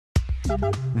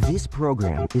This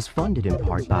program is funded in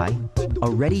part by a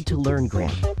Ready to Learn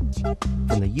grant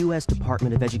from the U.S.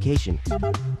 Department of Education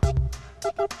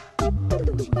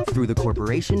through the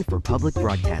Corporation for Public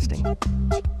Broadcasting.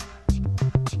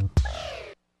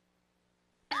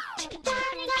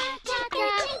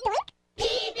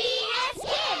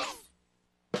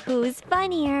 Who's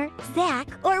funnier, Zach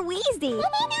or Wheezy?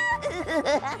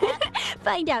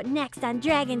 Find out next on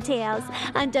Dragon Tales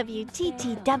on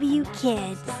WTTW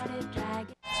Kids.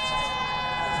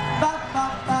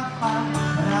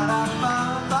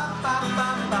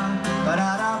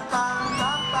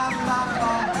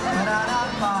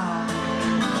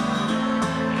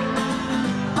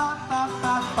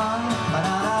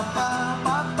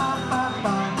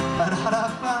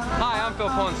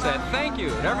 Thank you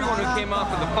to everyone who came out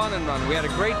for the fun and run. We had a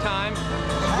great time. It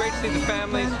was great to see the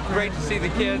families, great to see the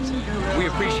kids. We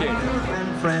appreciate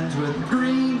it. Friends with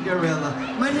Green Gorilla.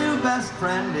 My new best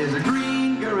friend is a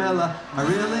green gorilla. I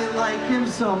really like him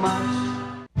so much.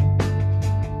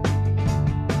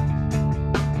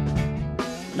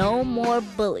 No more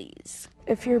bullies.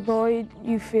 If you're bullied,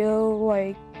 you feel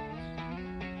like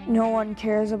no one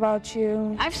cares about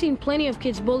you. I've seen plenty of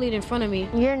kids bullied in front of me.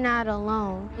 You're not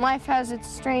alone. Life has its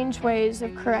strange ways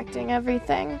of correcting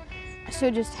everything.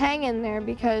 So just hang in there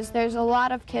because there's a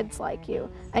lot of kids like you,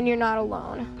 and you're not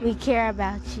alone. We care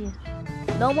about you.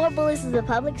 No More Bullies is a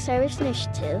public service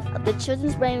initiative of the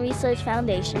Children's Brain Research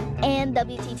Foundation and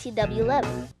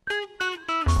WTTW-11.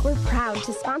 We're proud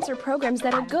to sponsor programs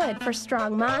that are good for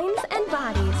strong minds and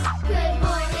bodies. Good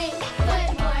morning,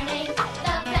 good morning.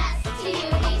 The best to you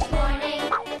each morning.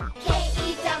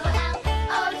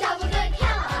 K-E-double-L-O double good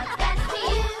Kellogg's best to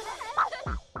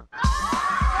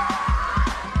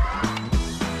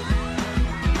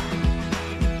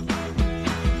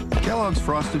you. Kellogg's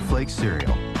Frosted Flakes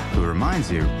cereal, who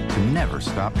reminds you to never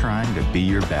stop trying to be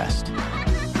your best.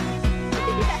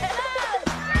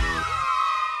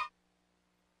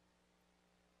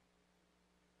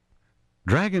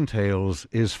 Dragon Tales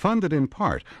is funded in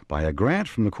part by a grant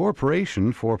from the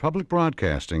Corporation for Public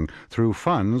Broadcasting through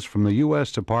funds from the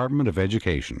U.S. Department of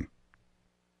Education.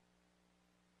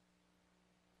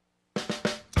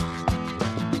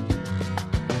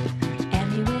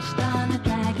 And he wished on a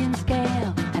dragon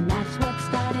scale, and that's what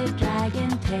started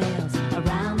Dragon Tales.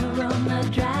 Around the room the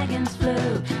dragons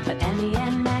flew, but Emmy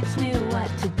and Max knew what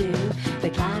to do.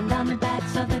 They climbed on the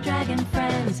backs of the dragon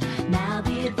friends. Now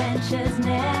the adventures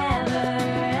never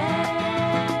end.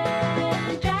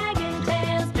 Dragon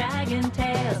Tales, Dragon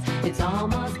Tales. It's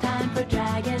almost time for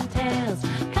Dragon Tales.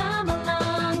 Come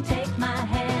along, take my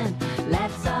hand.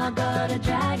 Let's all go to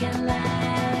Dragonland.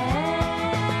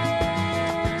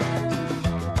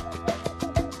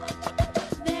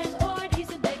 There's Ord, he's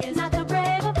the biggest, not the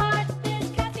brave of heart. There's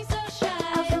Cassie, so shy,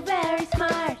 also very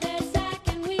smart. There's Zack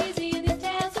and Wheezy, and these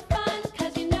tales are fun,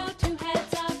 'cause you know two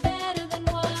heads are better than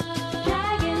one.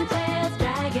 Dragon Tales,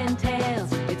 Dragon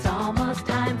Tales. It's almost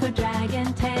time for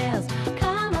Dragon Tales.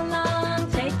 Come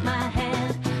along, take my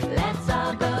hand. Let's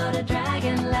all go to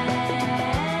Dragonland.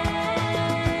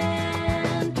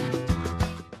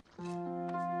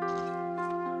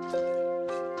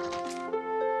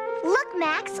 Look,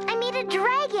 Max, I made a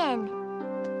dragon.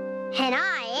 And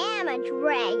I am a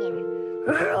dragon.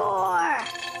 Roar!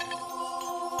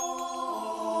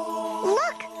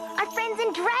 Look, our friends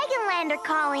in Dragonland are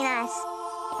calling us.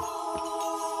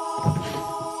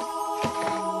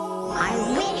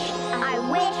 I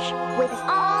wish with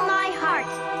all my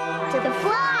heart to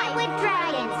fly with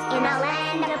dragons in a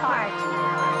land apart.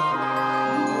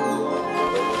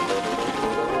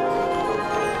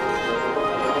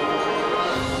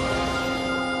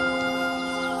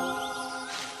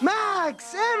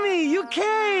 Max, Emmy, you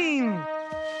came!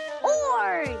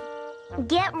 Ord,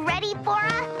 get ready for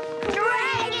a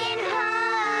dragon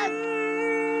hug!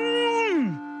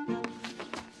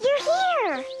 You're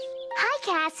here! Hi,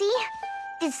 Cassie.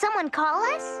 Did someone call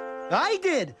us? I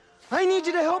did. I need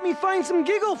you to help me find some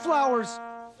giggle flowers.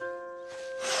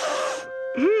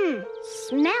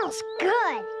 Smells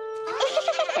good.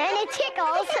 And it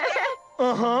tickles.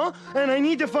 Uh-huh. And I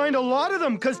need to find a lot of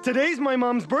them, because today's my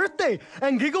mom's birthday,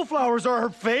 and giggle flowers are her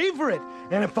favorite.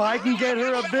 And if I can get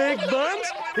her a big bunch,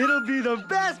 it'll be the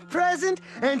best present,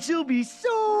 and she'll be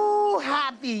so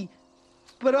happy.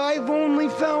 But I've only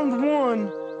found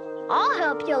one. I'll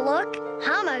help you look.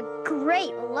 I'm a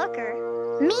great looker.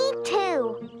 Me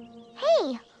too.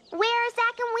 Hey, where are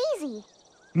Zack and Wheezy?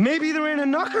 Maybe they're in a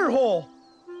knucker hole.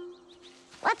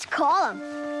 Let's call them.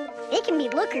 They can be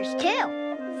lookers too.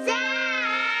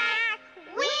 Zack!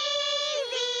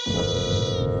 Wheezy!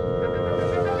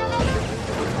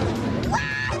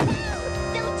 Wahoo!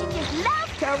 Don't you just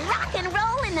love to rock and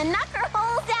roll in the knucker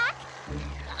hole, Zach?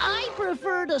 I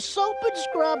prefer to soap and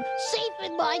scrub safe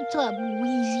in my tub,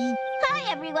 Wheezy.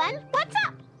 Hi, everyone. What's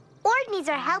up? Ord needs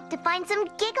our help to find some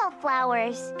giggle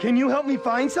flowers. Can you help me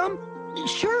find some?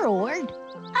 Sure, Ord.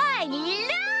 I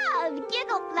love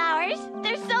giggle flowers.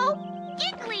 They're so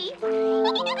giggly.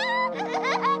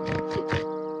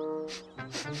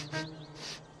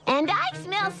 And I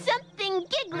smell something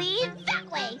giggly that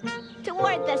way,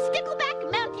 toward the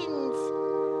Stickleback Mountains.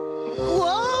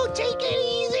 Whoa, take it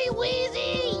easy,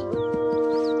 Wheezy!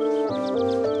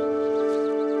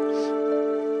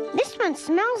 This one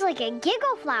smells like a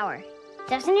giggle flower,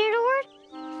 doesn't it, Ord?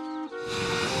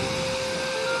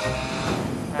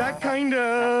 That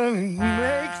kinda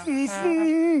makes me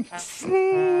sneeze.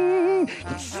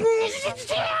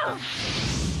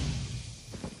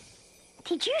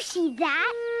 Did you see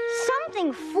that?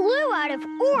 Something flew out of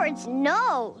Ord's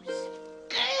nose.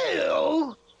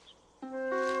 Ew!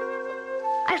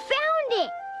 I found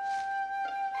it!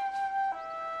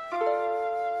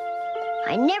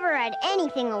 I never had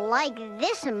anything like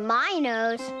this in my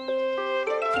nose.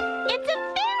 It's a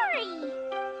fairy!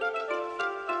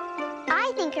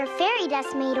 I think her fairy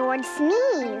dust made Ord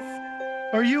sneeze.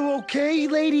 Are you okay,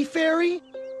 Lady Fairy?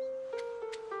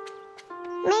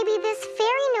 Maybe this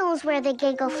fairy knows where the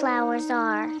giggle flowers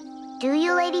are. Do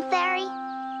you, Lady Fairy?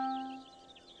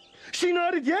 She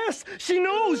nodded yes. She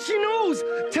knows. She knows.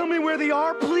 Tell me where they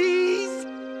are, please.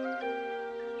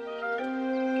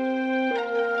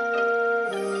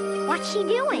 What's she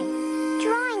doing?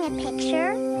 Drawing a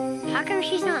picture. How come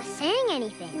she's not saying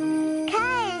anything?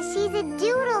 'Cause she's a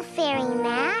doodle fairy,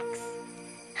 Max.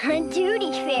 A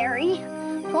duty fairy?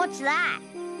 What's that?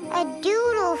 A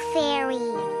doodle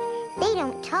fairy. They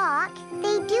don't talk,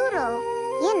 they doodle.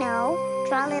 You know,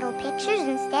 draw little pictures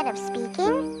instead of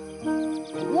speaking.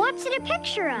 What's it a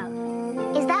picture of?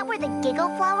 Is that where the giggle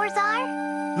flowers are?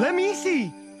 Let me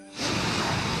see.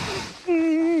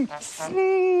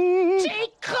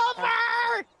 Take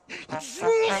cover!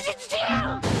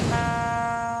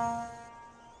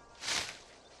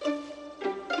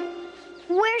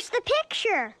 Where's the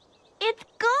picture? It's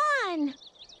gone.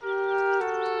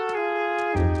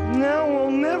 Now I'll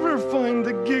never find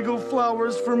the giggle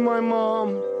flowers for my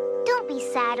mom. Don't be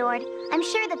sad, Ord. I'm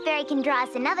sure the fairy can draw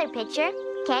us another picture.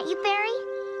 Can't you, Fairy?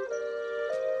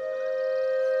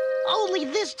 Only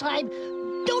this time,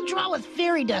 don't draw with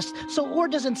fairy dust so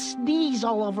Ord doesn't sneeze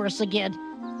all over us again.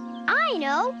 I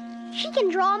know. She can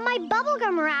draw on my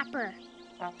bubblegum wrapper.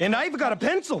 And I've got a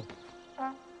pencil.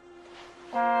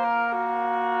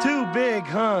 Too big,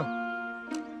 huh?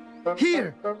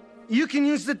 Here, you can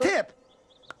use the tip.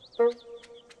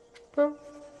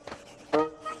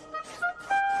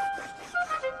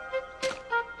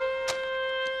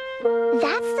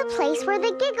 That's the place where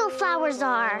the giggle flowers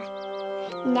are.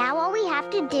 Now all we have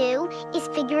to do is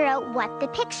figure out what the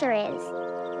picture is.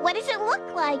 What does it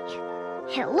look like?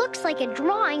 It looks like a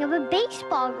drawing of a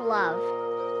baseball glove.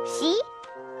 See?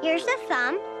 Here's the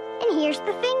thumb, and here's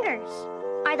the fingers.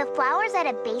 Are the flowers at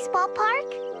a baseball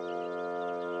park?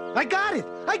 I got it!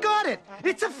 I got it!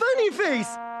 It's a funny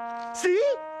face!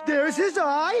 See? There's his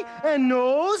eye, and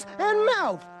nose, and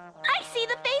mouth. I see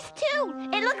the face too.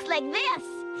 It looks like this.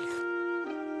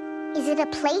 Is it a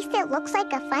place that looks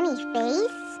like a funny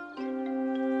face?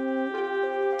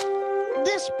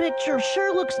 This picture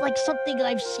sure looks like something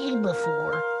I've seen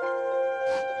before.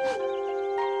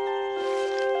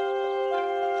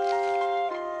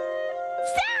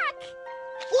 Zach!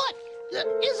 What?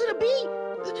 Is it a bee?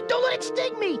 Don't let it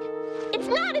sting me! It's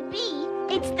not a bee.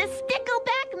 It's the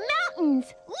Stickleback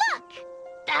Mountains. Look!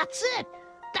 That's it!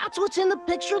 That's what's in the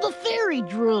picture the fairy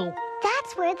drew.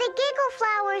 That's where the giggle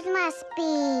flowers must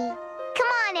be.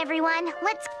 Come on, everyone.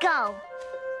 Let's go.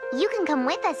 You can come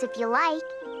with us if you like.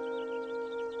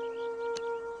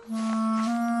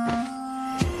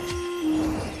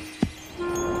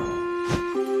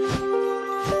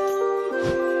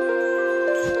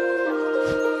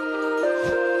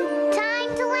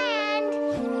 Time to land.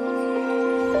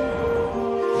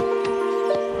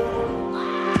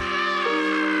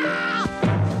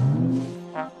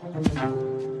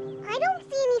 I don't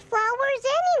see any flowers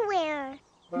anywhere.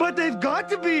 But they've got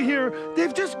to be here.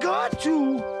 They've just got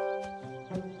to.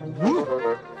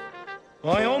 Whew.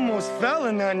 I almost fell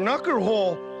in that knucker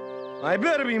hole. I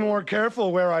better be more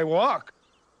careful where I walk.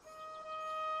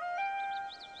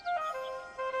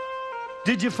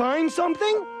 Did you find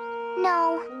something?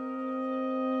 No.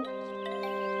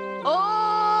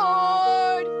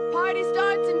 Ord! Party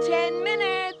starts in 10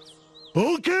 minutes.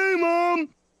 Okay, Mom.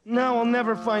 Now I'll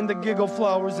never find the giggle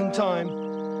flowers in time.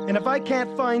 And if I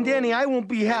can't find any, I won't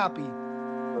be happy.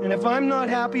 And if I'm not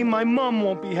happy, my mom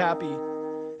won't be happy.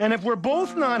 And if we're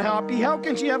both not happy, how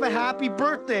can she have a happy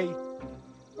birthday?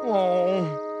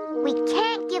 Oh. We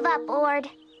can't give up, Ord.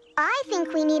 I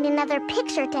think we need another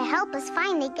picture to help us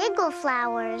find the giggle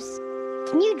flowers.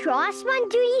 Can you draw us one,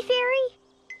 Duty Fairy?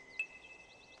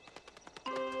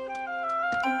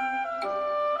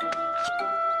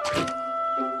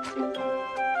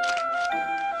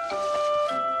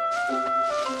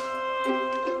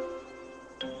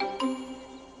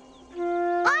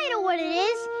 I know what it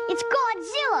is. It's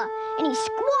Godzilla, and he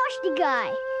squashed the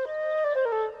guy.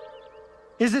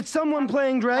 Is it someone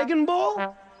playing Dragon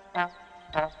Ball?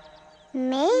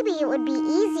 Maybe it would be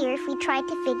easier if we tried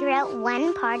to figure out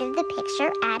one part of the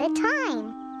picture at a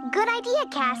time. Good idea,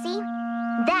 Cassie.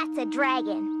 That's a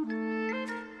dragon.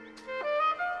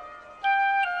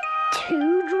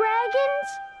 2 dragons?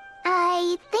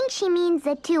 I think she means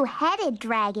a 2-headed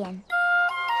dragon.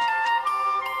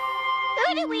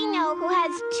 Who do we know who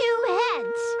has 2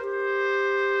 heads?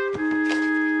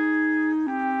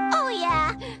 Oh,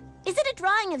 yeah. Is it a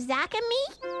drawing of Zach and me?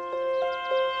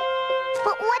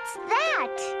 But what's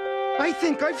that? I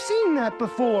think I've seen that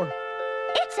before.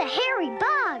 It's a hairy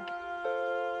bug.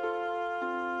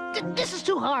 This is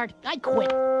too hard. I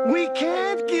quit. We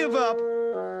can't give up.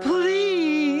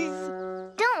 Please.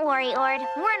 Don't worry, Ord.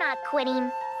 We're not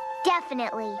quitting.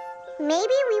 Definitely.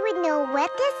 Maybe we would know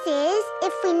what this is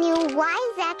if we knew why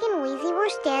Zach and Wheezy were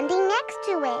standing next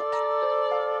to it.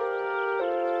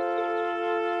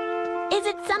 Is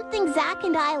it something Zach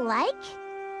and I like?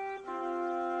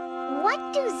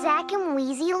 What do Zach and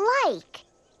Wheezy like?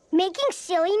 Making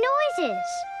silly noises.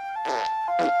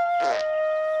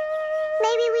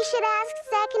 Maybe we should ask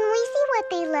Zach and Wheezy what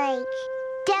they like.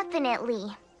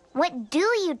 Definitely. What do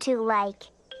you two like?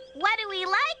 What do we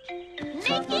like?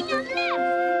 Making a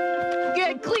mess.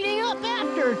 Get cleaning up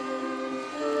after.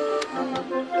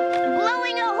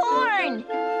 Blowing a horn.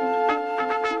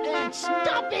 And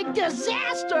stopping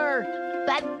disaster.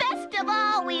 But best of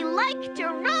all, we like to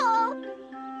roll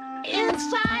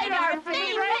inside our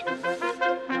favorite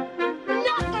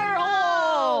knucker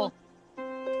hole.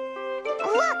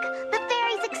 Look, the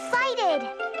fairy's excited.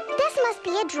 This must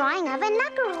be a drawing of a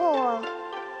knucker hole.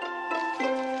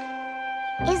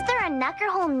 Is there a knucker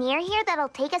hole near here that'll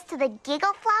take us to the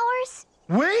giggle flowers?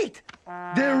 Wait!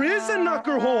 There is a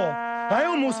knucker hole. I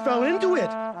almost fell into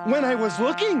it when I was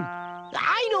looking.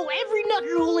 I know every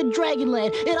knucker hole in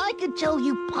Dragonland, and I can tell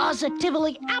you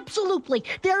positively, absolutely,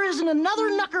 there isn't another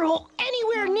knucker hole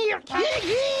anywhere near.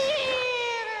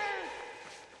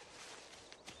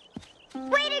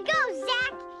 Way to go,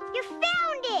 Zach! You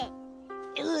found it!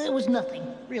 It was nothing,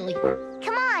 really.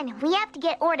 Come on, we have to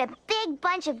get Ord a big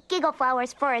bunch of giggle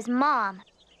flowers for his mom.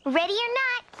 Ready or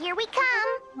not, here we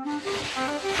come.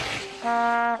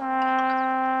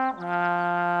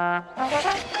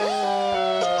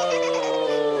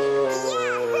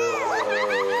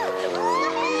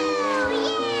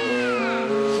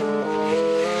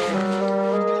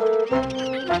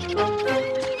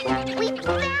 We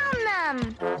found them!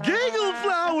 Giggle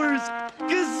flowers!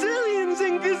 Gazillions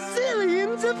and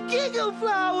gazillions of giggle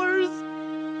flowers!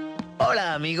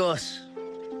 Hola, amigos.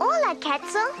 Hola,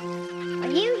 Quetzal. Are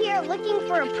you here looking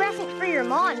for a present for your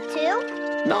mom, too?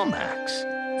 No, Max.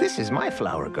 This is my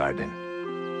flower garden.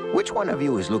 Which one of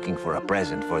you is looking for a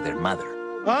present for their mother?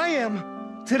 I am.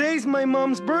 Today's my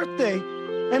mom's birthday,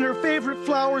 and her favorite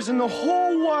flowers in the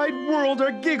whole wide world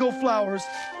are giggle flowers.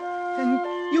 And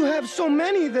you have so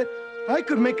many that I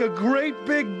could make a great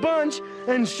big bunch,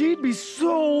 and she'd be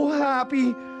so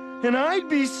happy, and I'd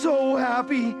be so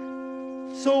happy.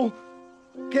 So,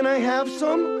 can I have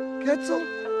some, Quetzal?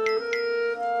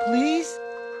 Please?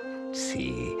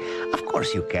 See, of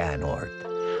course you can, Ord.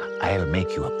 I'll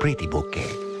make you a pretty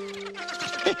bouquet.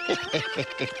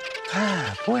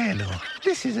 Ah, bueno.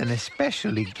 This is an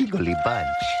especially giggly bunch.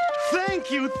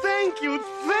 Thank you, thank you,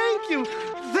 thank you,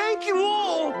 thank you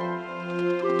all!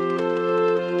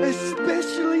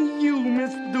 Especially you,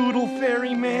 Miss Doodle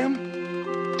Fairy, ma'am.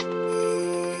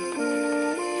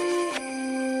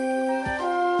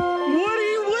 What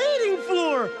are you waiting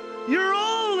for? You're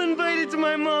all invited to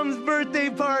my mom's birthday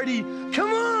party.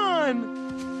 Come on!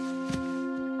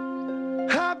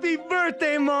 Happy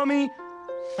birthday, Mommy!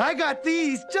 I got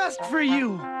these just for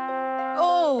you.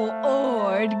 Oh,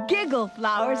 Ord, giggle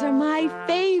flowers are my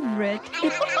favorite.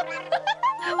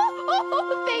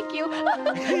 Oh, thank you.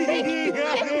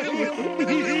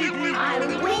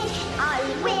 I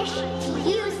wish to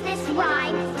use this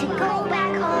rhyme to go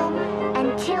back home.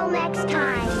 Until next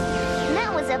time.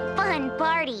 That was a fun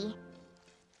party.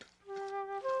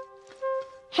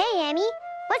 Hey, Annie,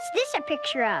 what's this a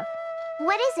picture of?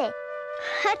 What is it?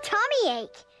 A tummy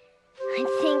ache. I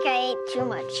think I ate too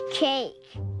much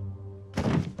cake.